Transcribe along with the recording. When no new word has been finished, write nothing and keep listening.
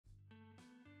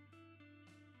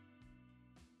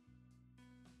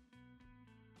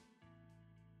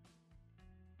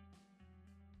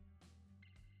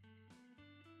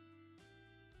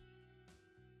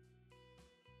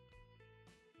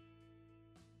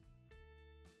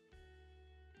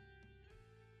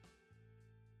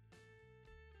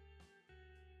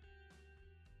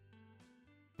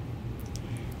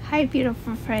Hi,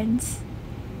 beautiful friends.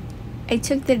 I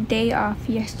took the day off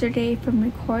yesterday from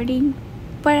recording,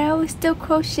 but I was still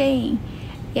crocheting.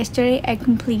 Yesterday I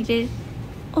completed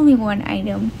only one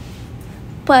item,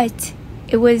 but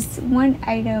it was one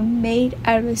item made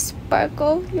out of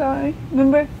sparkle yarn.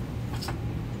 Remember?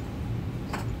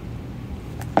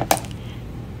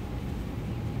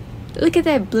 Look at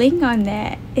that bling on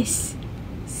that. It's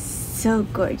so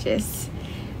gorgeous.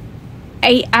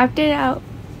 I opted out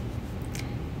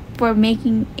for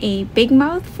making a big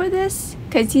mouth for this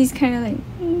because he's kind of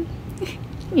like,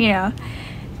 you know,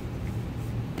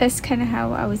 that's kind of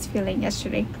how I was feeling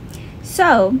yesterday.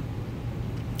 So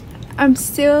I'm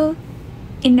still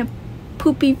in a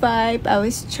poopy vibe. I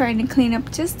was trying to clean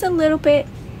up just a little bit.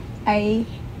 I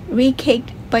recaked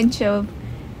a bunch of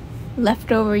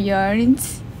leftover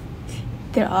yarns.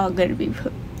 They're all gonna be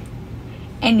poop.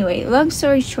 Anyway, long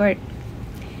story short,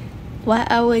 while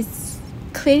I was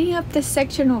cleaning up this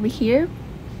section over here,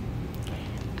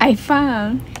 I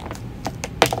found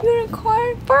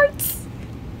unicorn parts.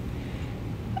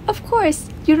 Of course,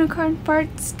 unicorn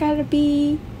parts gotta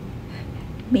be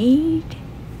made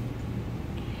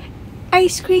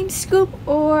ice cream scoop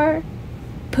or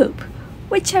poop,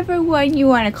 whichever one you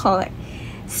want to call it.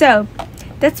 So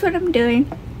that's what I'm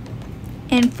doing.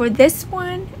 And for this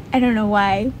one, I don't know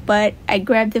why, but I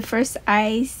grabbed the first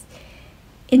eyes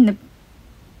in the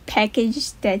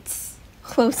package that's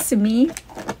close to me,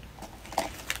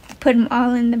 put them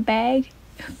all in the bag,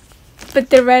 but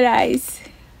the red eyes,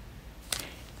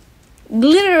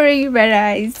 literally red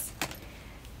eyes,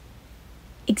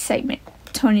 excitement.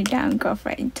 Tone it down,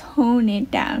 girlfriend, tone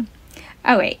it down.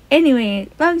 Alright, anyway,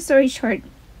 long story short,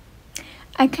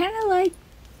 I kind of like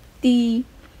the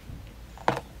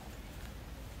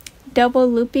double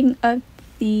looping of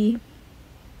the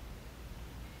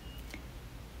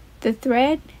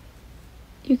thread.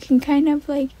 You can kind of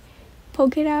like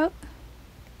poke it out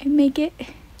and make it,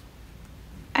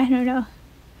 I don't know,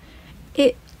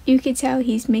 you could tell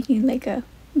he's making like a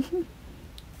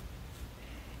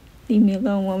leave me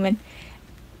alone, woman.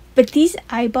 But these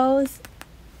eyeballs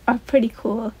are pretty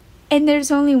cool, and there's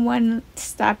only one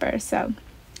stopper, so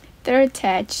they're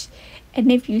attached.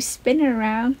 And if you spin it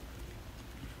around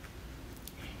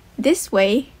this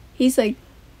way, he's like,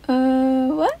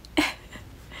 what?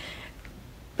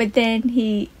 But then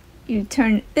you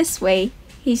turn it this way,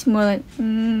 he's more like,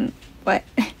 what?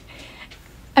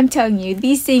 I'm telling you,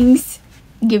 these things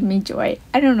give me joy.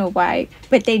 I don't know why,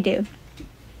 but they do.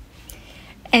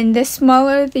 And the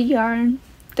smaller the yarn,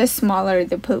 the smaller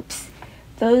the poops.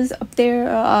 Those up there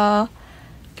are all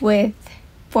with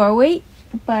 4-weight,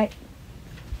 but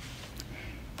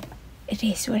it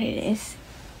is what it is.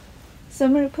 So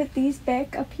I'm going to put these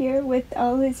back up here with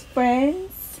all his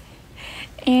friends.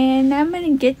 And I'm going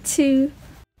to get to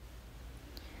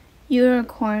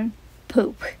unicorn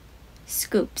poop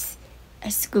scoops. A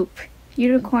scoop.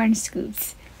 Unicorn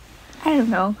scoops. I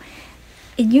don't know.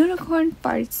 A unicorn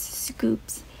farts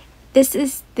scoops. This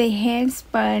is the hand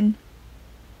spun,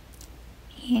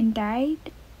 hand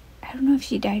dyed. I don't know if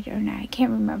she dyed it or not. I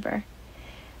can't remember.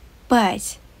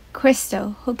 But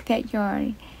Crystal, Hook That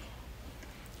Yarn,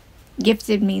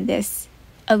 gifted me this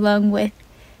along with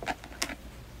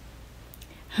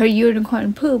her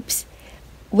unicorn poops,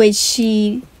 which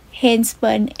she hand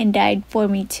spun and dyed for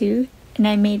me too. And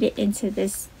I made it into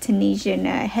this Tunisian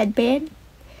headband,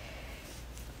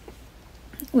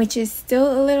 which is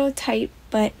still a little tight,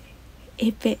 but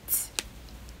it fits.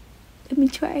 Let me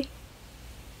try.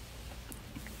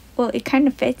 Well, it kind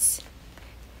of fits.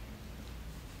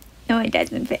 No, it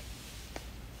doesn't fit.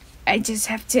 I just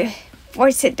have to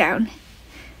force it down.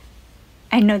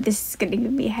 I know this is going to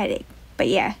give me a headache, but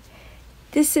yeah.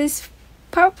 This is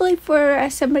probably for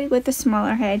somebody with a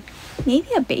smaller head. Maybe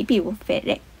a baby will fit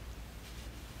it.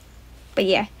 But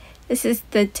yeah, this is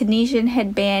the Tunisian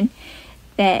headband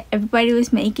that everybody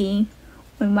was making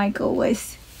when Michael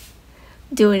was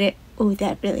doing it. Oh,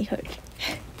 that really hurt.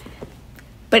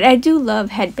 But I do love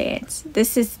headbands.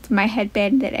 This is my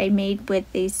headband that I made with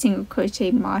a single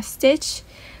crochet moss stitch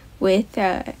with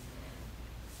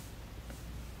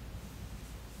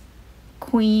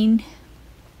Queen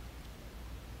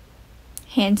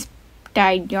hand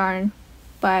dyed yarn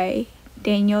by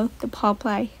Daniel the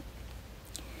Pawply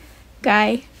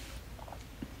guy.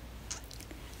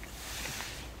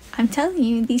 I'm telling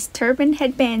you, these turban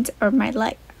headbands are my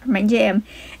life, are my jam.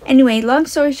 Anyway, long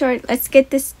story short, let's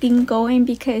get this thing going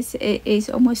because it is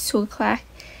almost 2 o'clock.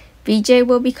 VJ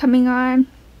will be coming on.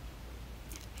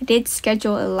 I did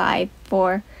schedule a live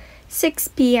for 6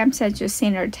 p.m. Central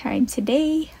Standard Time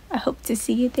today. I hope to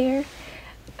see you there.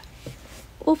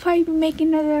 We'll probably be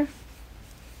making another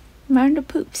around the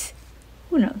poops.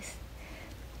 Who knows?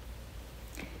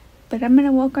 But I'm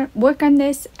gonna work on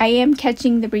this. I am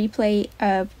catching the replay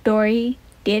of Dory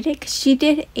did it, 'cause she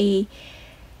did a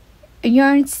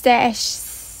yarn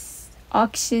stash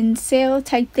auction sale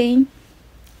type thing.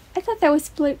 I thought that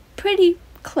was pretty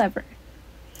clever.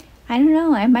 I don't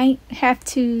know, I might have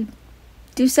to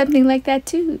do something like that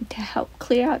too to help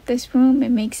clear out this room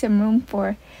and make some room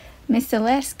for Miss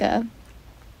Alaska.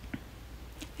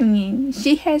 I mean,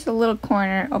 she has a little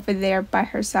corner over there by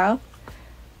herself,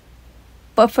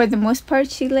 but for the most part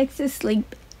she likes to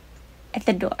sleep at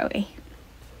the doorway.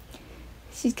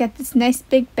 She's got this nice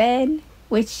big bed,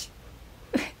 which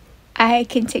I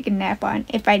can take a nap on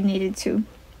if I needed to.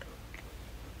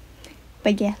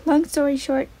 But yeah, long story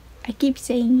short, I keep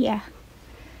saying yeah.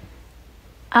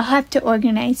 I'll have to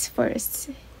organize first.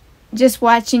 Just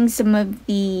watching some of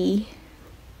the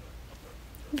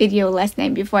video last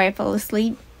night before I fell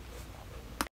asleep,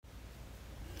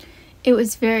 it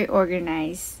was very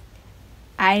organized.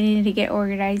 I needed to get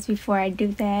organized before I do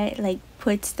that, like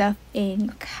put stuff in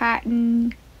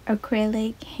cotton,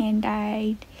 acrylic,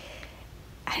 hand-dyed.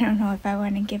 I don't know if I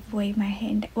want to give away my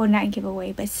hand, well, not give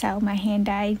away, but sell my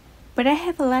hand-dyed. But I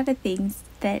have a lot of things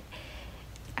that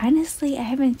honestly I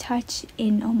haven't touched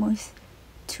in almost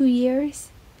 2 years,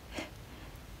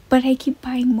 but I keep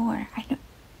buying more. I don't.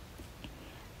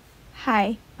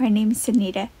 Hi, my name is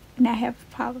Sunita and I have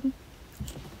a problem.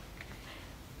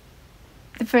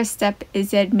 The first step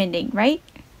is admitting, right?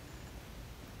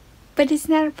 But it's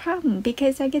not a problem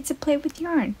because I get to play with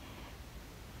yarn.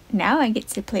 Now I get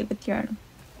to play with yarn.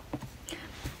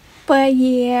 But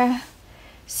yeah,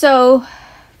 so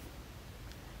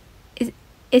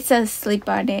it says sleep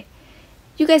on it.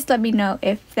 You guys let me know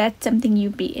if that's something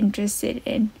you'd be interested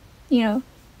in. You know,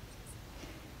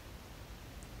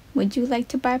 would you like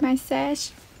to buy my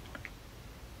stash?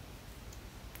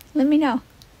 Let me know.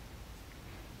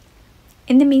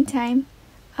 In the meantime,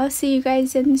 I'll see you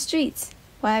guys in the streets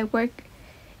while I work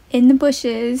in the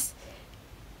bushes,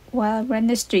 while I run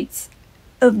the streets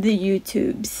of the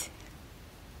YouTubes.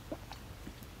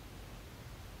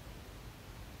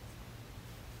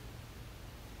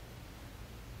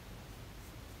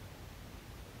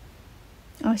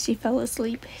 Oh, she fell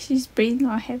asleep. She's breathing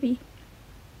all heavy.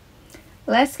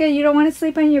 Alaska, you don't want to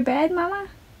sleep on your bed, Mama?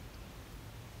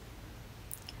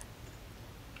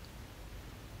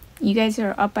 You guys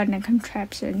are up on the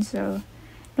contraption, so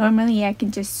normally I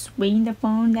can just swing the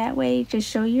phone that way to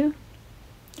show you.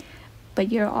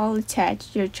 But you're all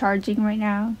attached. You're charging right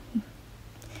now.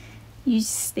 You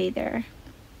just stay there.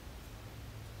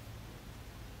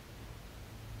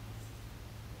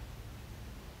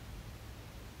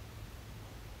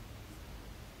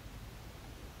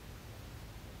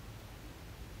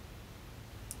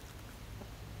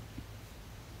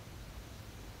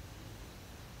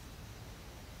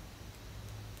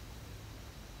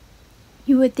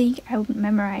 You would think I would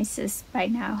memorize this by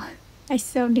now. I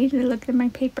still need to look at my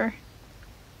paper.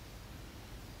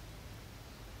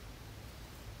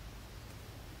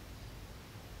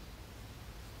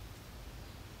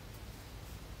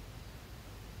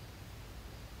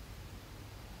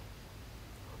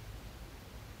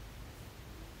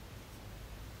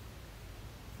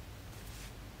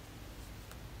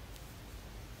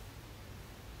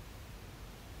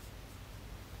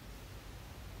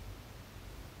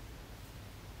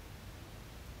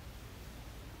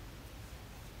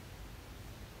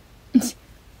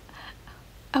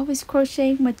 I was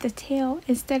crocheting with the tail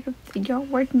instead of the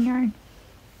working yarn.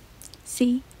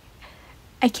 See,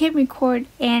 I can't record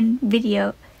and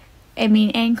video,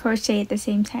 and crochet at the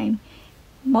same time.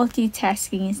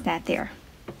 Multitasking is not there.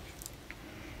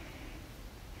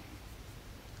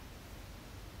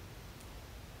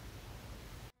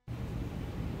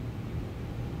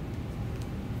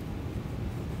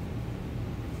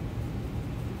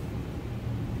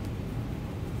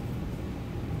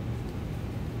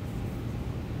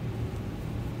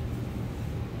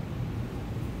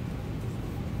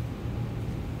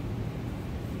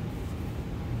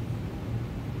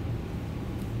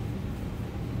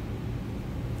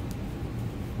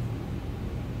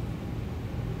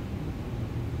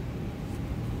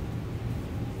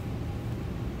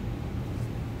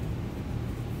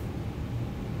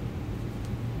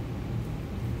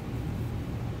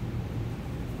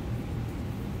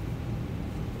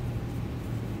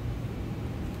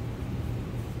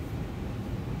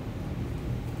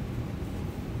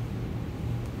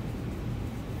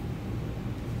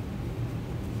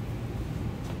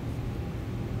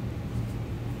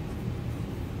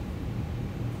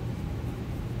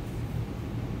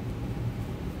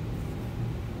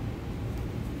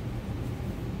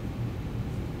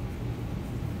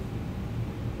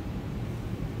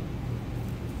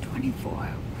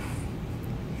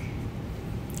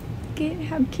 look at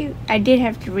how cute. I did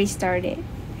have to restart it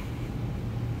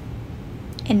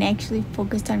and actually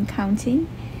focused on counting,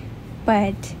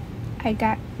 but I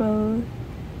got row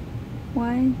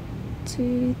 1,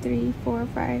 2, 3, 4,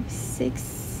 5,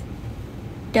 6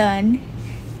 done.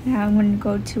 Now I'm going to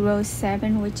go to row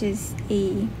 7, which is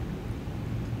a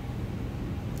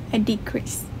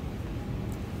decrease.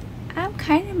 I'm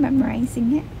kind of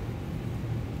memorizing it.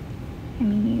 I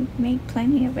mean, you make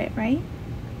plenty of it, right?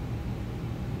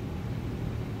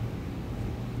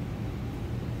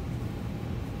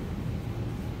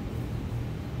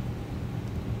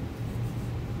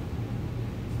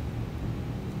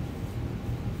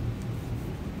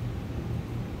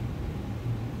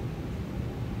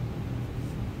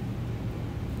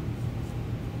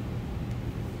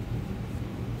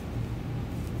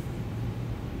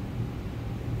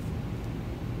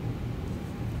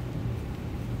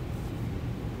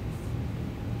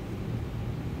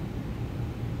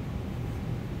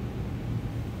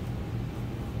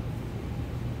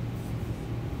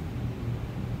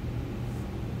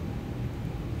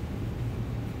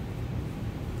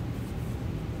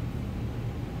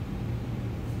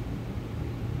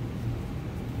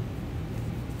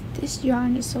 This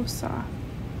yarn is so soft.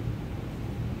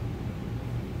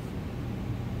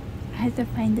 I had to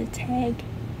find the tag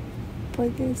for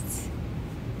this.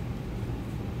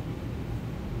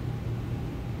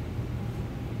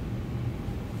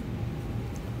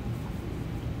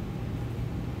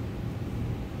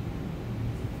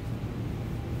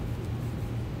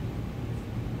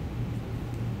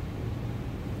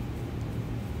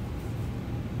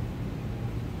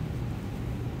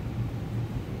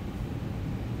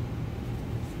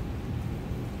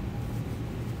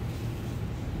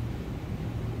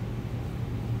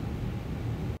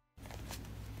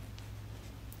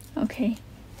 Okay,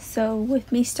 so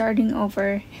with me starting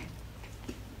over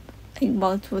like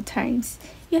multiple times,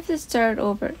 you have to start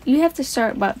over. You have to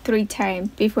start about 3 times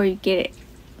before you get it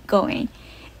going.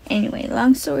 Anyway,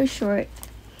 long story short,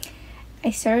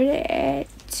 I started at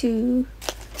 2.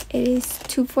 It is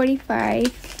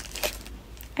 2:45.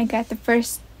 I got the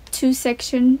first 2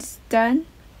 sections done.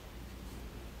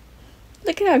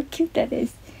 Look at how cute that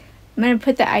is. I'm gonna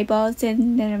put the eyeballs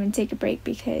in, then I'm gonna take a break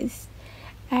because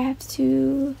I have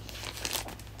to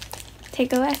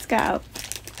take Alaska out.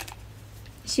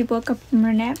 She woke up from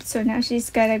her nap, so now she's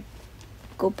gotta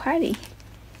go potty.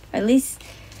 At least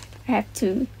I have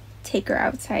to take her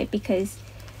outside because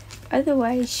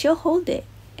otherwise she'll hold it.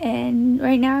 And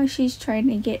right now she's trying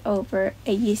to get over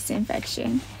a yeast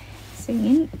infection. So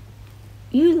you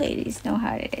ladies know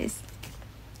how it is.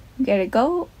 You gotta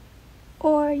go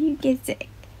or you get sick.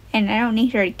 And I don't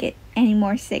need her to get any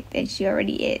more sick than she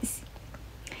already is.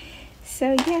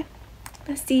 So yeah,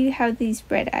 let's see how these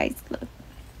red eyes look.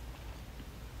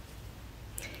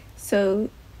 So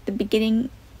the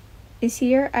beginning is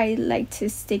here. I like to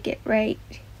stick it right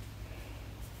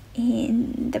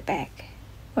in the back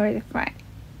or the front.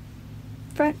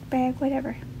 Front, back,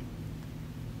 whatever.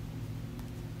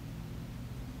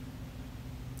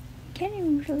 Can't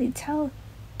even really tell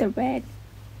the red.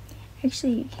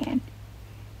 Actually, you can.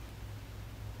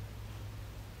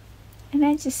 And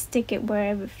I just stick it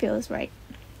wherever it feels right.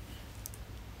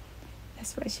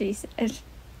 That's what she said.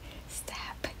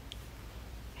 Stop.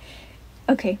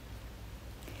 Okay.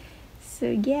 So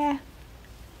yeah.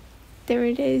 There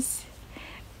it is.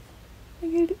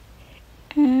 Look at it.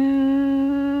 I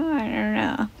don't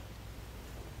know.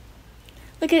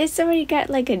 Look at it. It's already got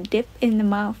like a dip in the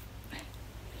mouth.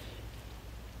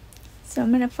 So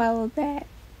I'm gonna follow that.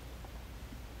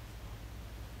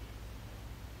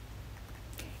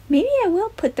 Maybe I will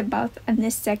put the mouth on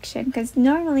this section because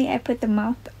normally I put the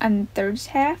mouth on the third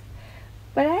half,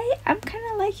 but I'm kind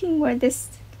of liking where this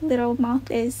little mouth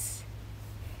is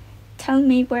telling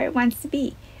me where it wants to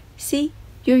be. See,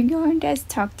 your yarn does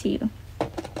talk to you.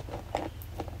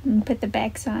 I'm gonna put the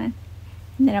backs on,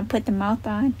 and then I'll put the mouth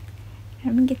on, and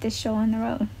I'm gonna get this show on the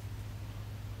road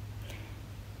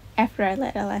after I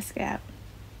let Alaska out.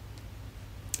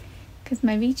 Because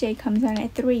my VJ comes on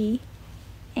at 3,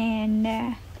 and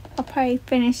I'll probably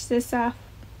finish this off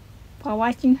while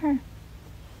watching her.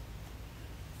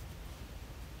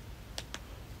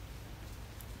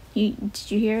 Did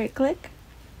you hear it click?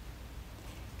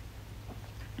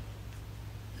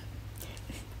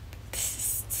 This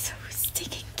is so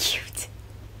stinking cute.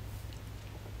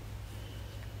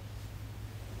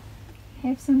 I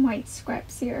have some white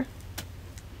scraps here.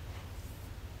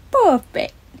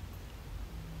 Perfect.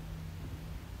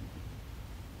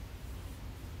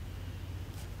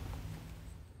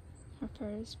 Her fur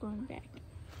is growing back.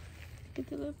 Look at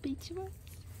the little beachy ones.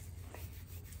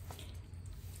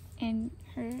 And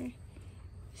her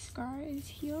scar is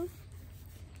healed.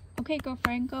 Okay,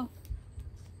 girlfriend, go.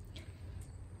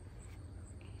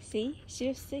 See, she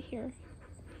just sit here.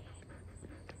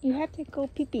 You have to go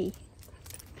pee-pee.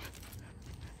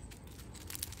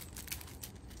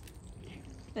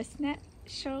 Let's not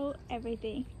show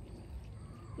everything.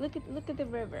 Look at the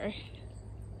river.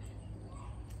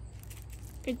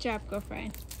 Good job,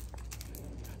 girlfriend.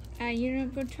 You're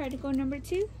not gonna try to go number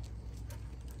 2?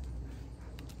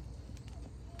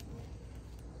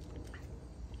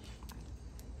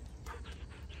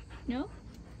 No?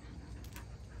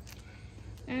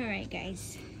 Alright,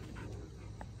 guys.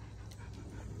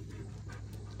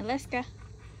 Alaska,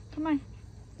 come on.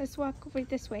 Let's walk over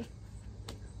this way.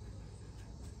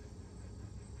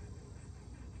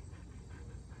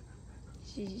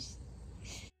 Jeez.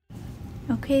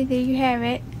 Okay, there you have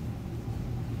it.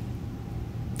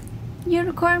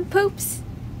 Unicorn poops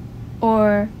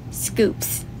or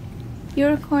scoops.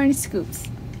 Unicorn scoops.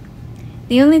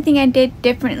 The only thing I did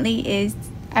differently is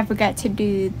I forgot to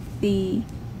do the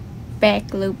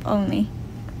back loop only.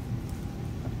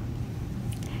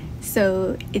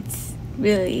 So it's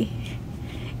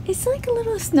like a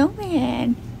little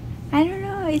snowman. I don't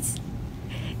know,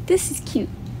 this is cute.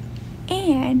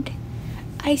 And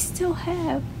I still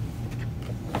have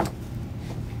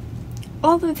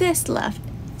all of this left.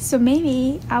 So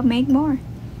maybe I'll make more.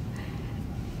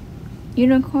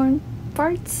 Unicorn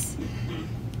farts.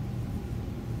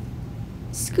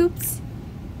 Scoops.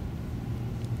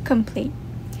 Complete.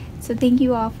 So thank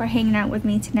you all for hanging out with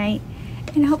me tonight.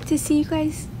 And I hope to see you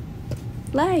guys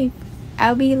live.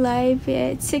 I'll be live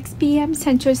at 6 p.m.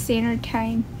 Central Standard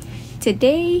Time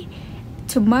today.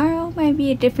 Tomorrow might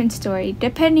be a different story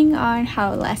depending on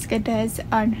how Alaska does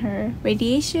on her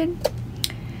radiation.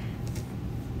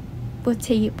 We'll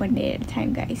take it one day at a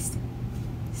time, guys.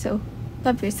 So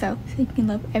love yourself so you can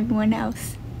love everyone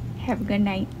else. Have a good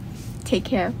night. Take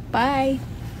care. Bye.